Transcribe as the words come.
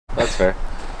fair.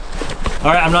 All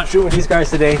right, I'm not shooting with these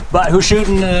guys today, but who's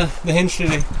shooting the hinge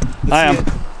today? I am.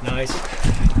 Nice.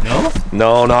 No?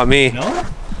 No, not me. No?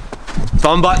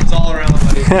 Thumb buttons all around,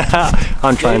 buddy.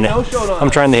 I'm trying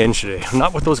the hinge today. I'm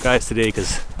not with those guys today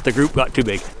because the group got too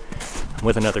big. I'm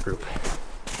with another group.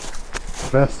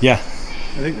 Best. Yeah.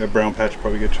 I think a brown patch is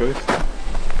probably a good choice.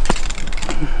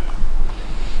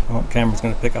 Oh, Cameron's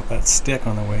gonna pick up that stick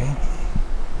on the way.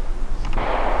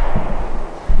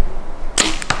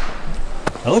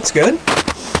 That looks good.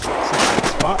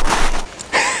 Spot.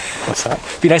 What's that?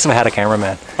 It'd be nice if I had a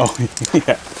cameraman. Oh,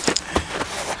 yeah.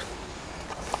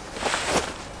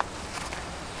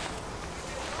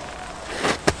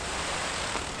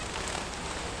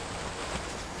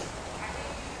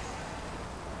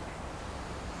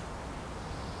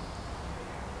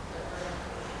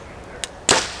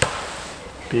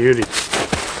 Beauty.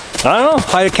 I don't know.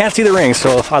 I can't see the ring,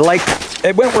 so it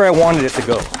went where I wanted it to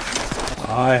go.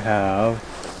 I have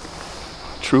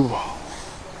true ball.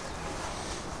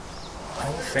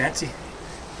 Oh, fancy.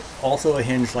 Also a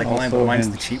hinge like mine, Also but a mine's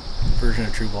hinge. the cheap version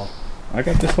of True Ball. I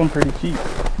got this one pretty cheap.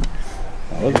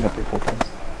 That wasn't a big full price.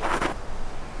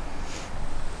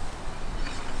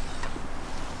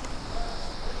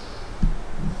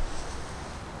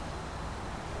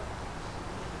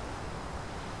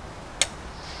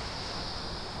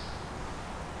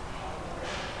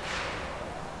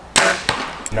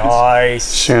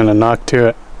 Nice. Shooting a knock to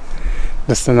it.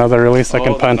 Just another release I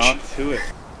can punch. Knock to it.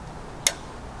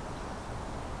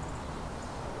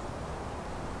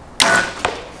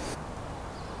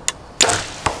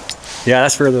 Yeah,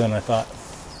 that's further than I thought.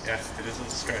 Yeah, it is a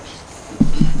stretch.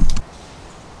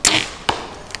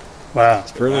 Wow.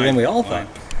 Further than we all thought.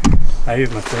 I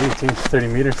used my 30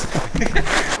 meters.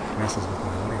 Messes with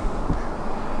my audio.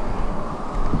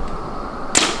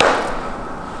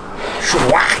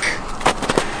 Schwack!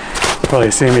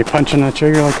 Probably see me punching that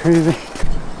trigger like crazy.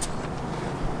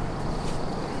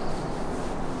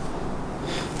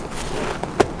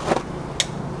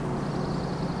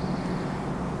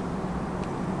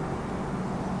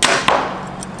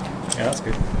 Yeah, that's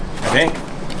good.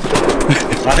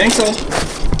 I think so.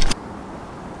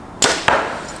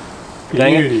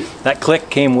 Dang it. That click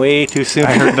came way too soon.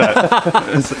 I heard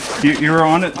that. You were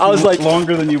on it I was much like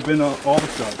longer than you've been on all the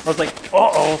shots. I was like,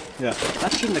 uh-oh. Yeah.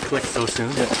 That shouldn't have clicked so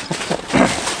soon. Yeah.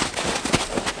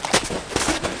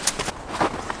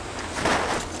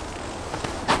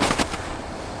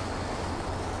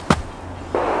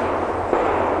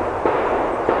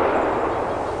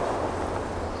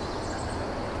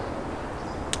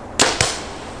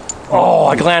 Oh,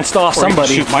 I glanced off Or you can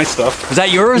somebody. shoot my stuff. Was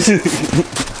that yours?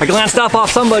 I glanced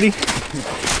off somebody.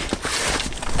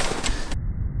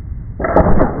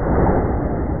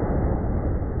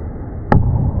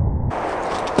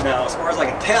 Now, as far as I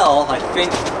can tell, I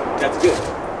think that's good.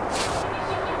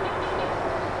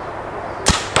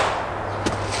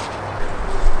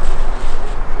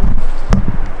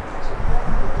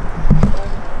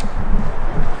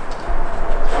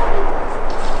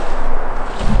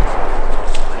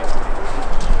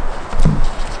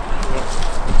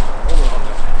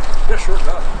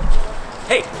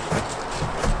 Hey,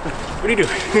 what are you doing?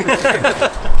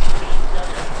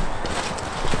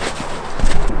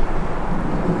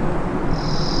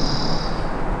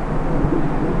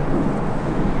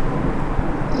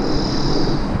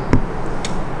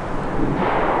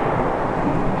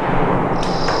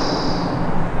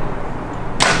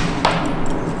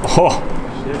 Oh,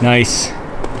 nice.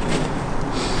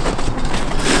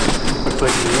 Looks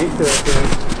like you yanked it there.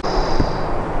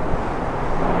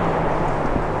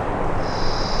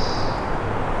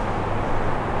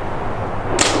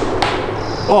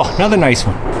 Oh, another nice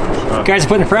one. You guys are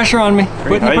putting the pressure on me.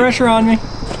 Putting the pressure on me. Nice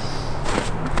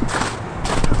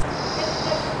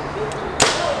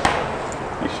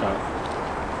shot.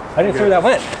 I didn't see where that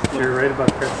went. You're right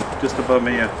about Chris. Just above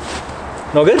me, yeah.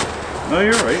 No good? No,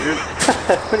 you're right.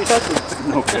 What are you talking about?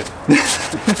 No good.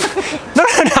 No,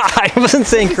 I wasn't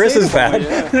saying Chris is bad.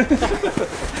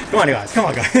 Come on, guys. Come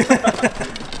on, guys.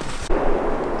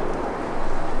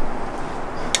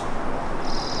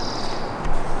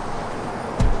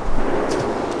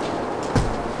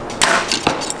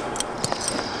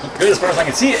 Good as far as I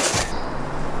can see it.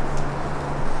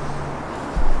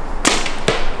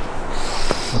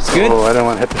 That's good. Oh, I don't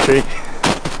want to hit the tree.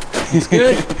 It's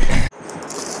good.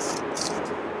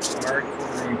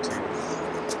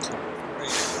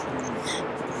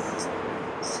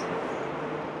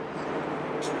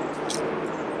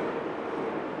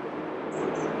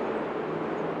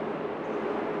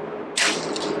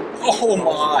 Oh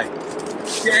my!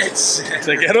 Dead set.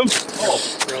 Did I get him? Oh,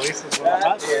 release is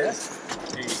that is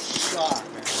a shot,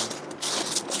 man.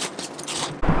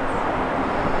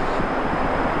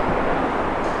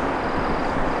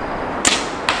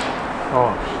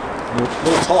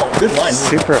 little tall. Good line.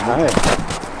 Super high.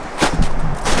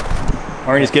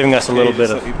 Arnie's giving us a little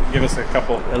bit of. Give us a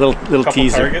little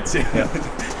teaser. Targets. Yeah.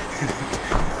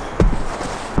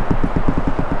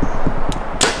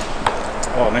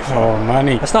 Oh, nice shot. Oh,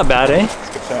 money. That's not bad, eh? That's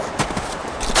a good shot.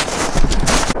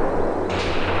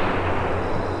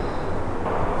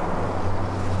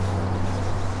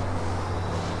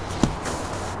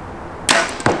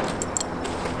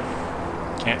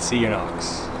 Can't see your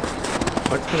knocks.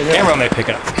 Camera may pick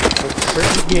it up.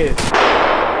 Pretty good.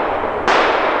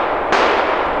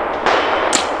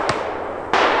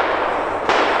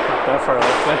 Not that far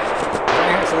off, but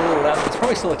it's a little. It's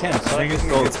probably still a 10. So I think it's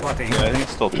still. Yeah, I think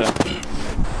it's still 10.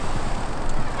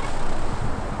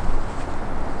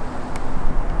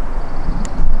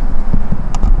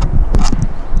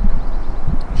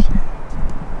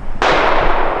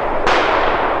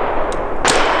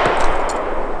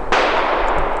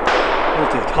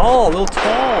 A little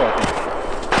tall, I think.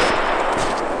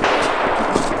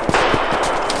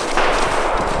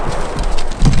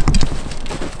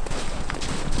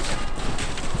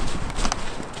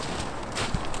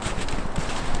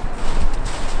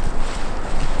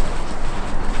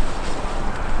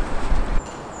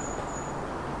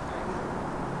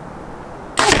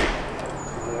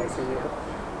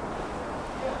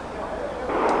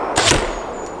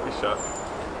 Good shot.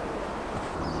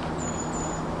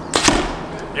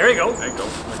 There you go. There you go.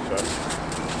 Nice shot.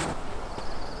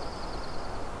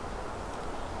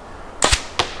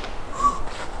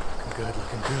 Good,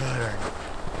 looking good.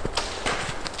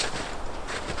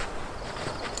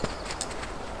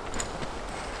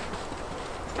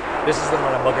 This is the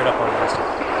one I buggered up on last time.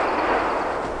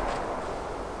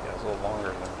 Yeah, it's a little longer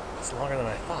than. It's longer than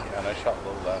I thought. Yeah, nice shot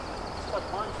below that.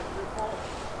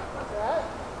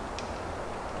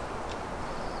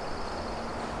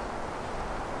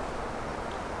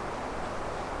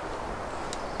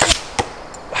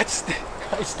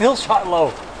 I still shot low.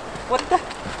 What the?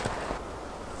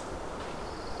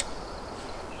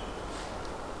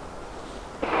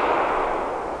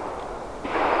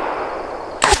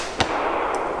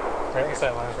 I guess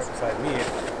that line's right beside me.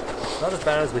 It's not as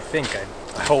bad as we think, I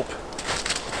hope.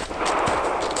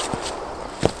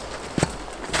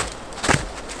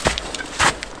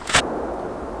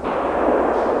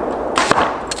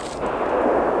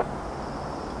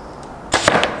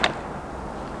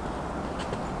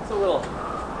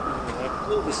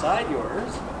 Beside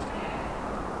yours.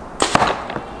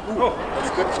 Ooh, oh,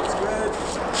 that's good. That's good.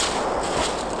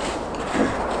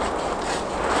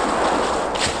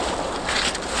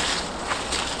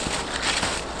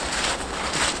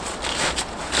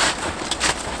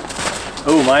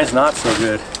 Oh, mine's not so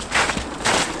good.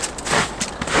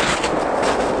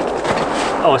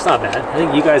 Oh, it's not bad. I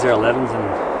think you guys are 11s and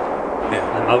Yeah.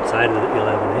 I'm outside of the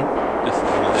 11, eh? Just a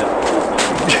little bit.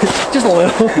 Just a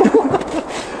little.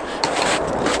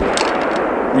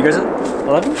 You guys at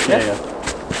 11? Yeah.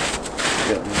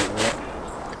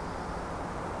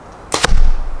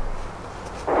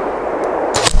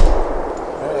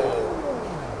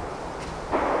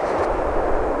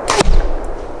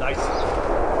 Nice.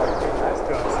 Nice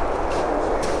to us.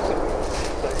 So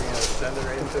you're gonna send it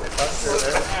right into the cluster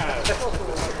there?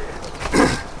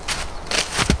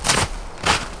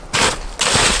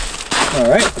 All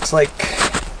right, looks like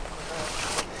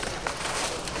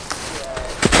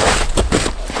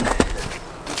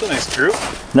That's a nice group.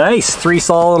 nice. 3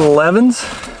 solid 11s.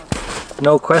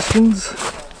 No questions.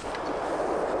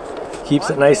 Keeps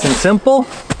it nice and simple.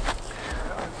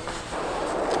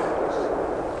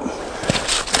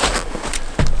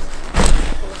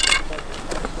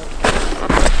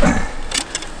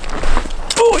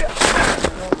 Oh yeah.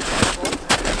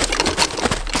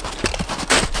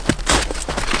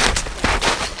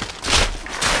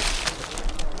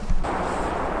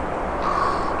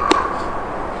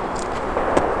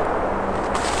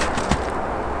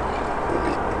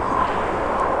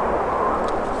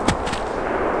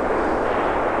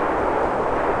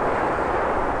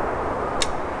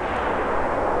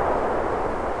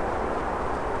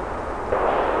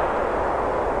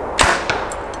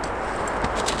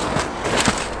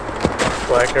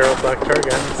 Black arrow, black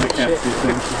target. I can't see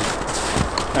things.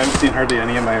 I haven't seen hardly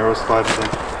any of my arrows fly today.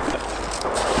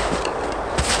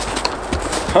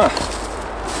 Huh.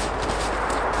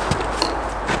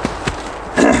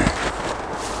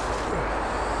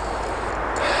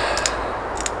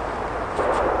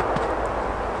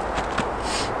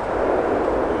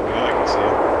 Yeah, I can see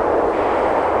it.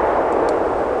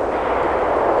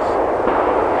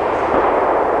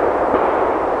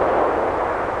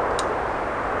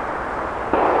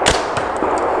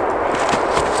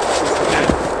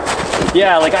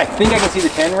 Yeah, like I think I can see the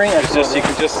 10 ring. It's just, you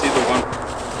can just see the one.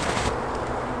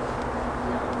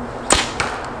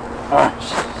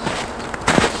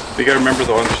 You gotta remember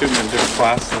though, I'm shooting in different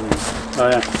class and... Oh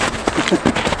yeah.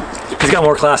 He's got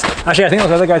more class. Actually, I think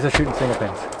those other guys are shooting single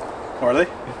pins. Are they?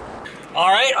 All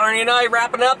right, Arnie and I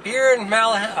wrapping up here in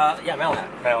Malahat. Yeah, Malahat.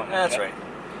 That's right.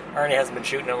 Arnie hasn't been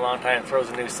shooting in a long time. Throws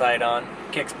a new sight on.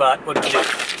 Kicks butt. What did you do?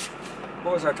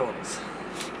 What was our totals?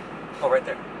 Oh, right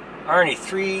there. Arnie,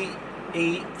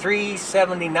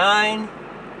 379.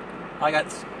 I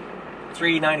got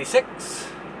 396.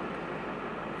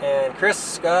 And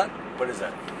Chris got, what is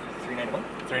that? 391?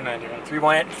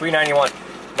 391. 391.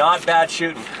 Not bad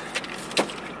shooting.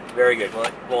 Very good.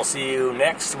 We'll see you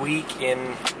next week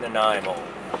in Nanaimo.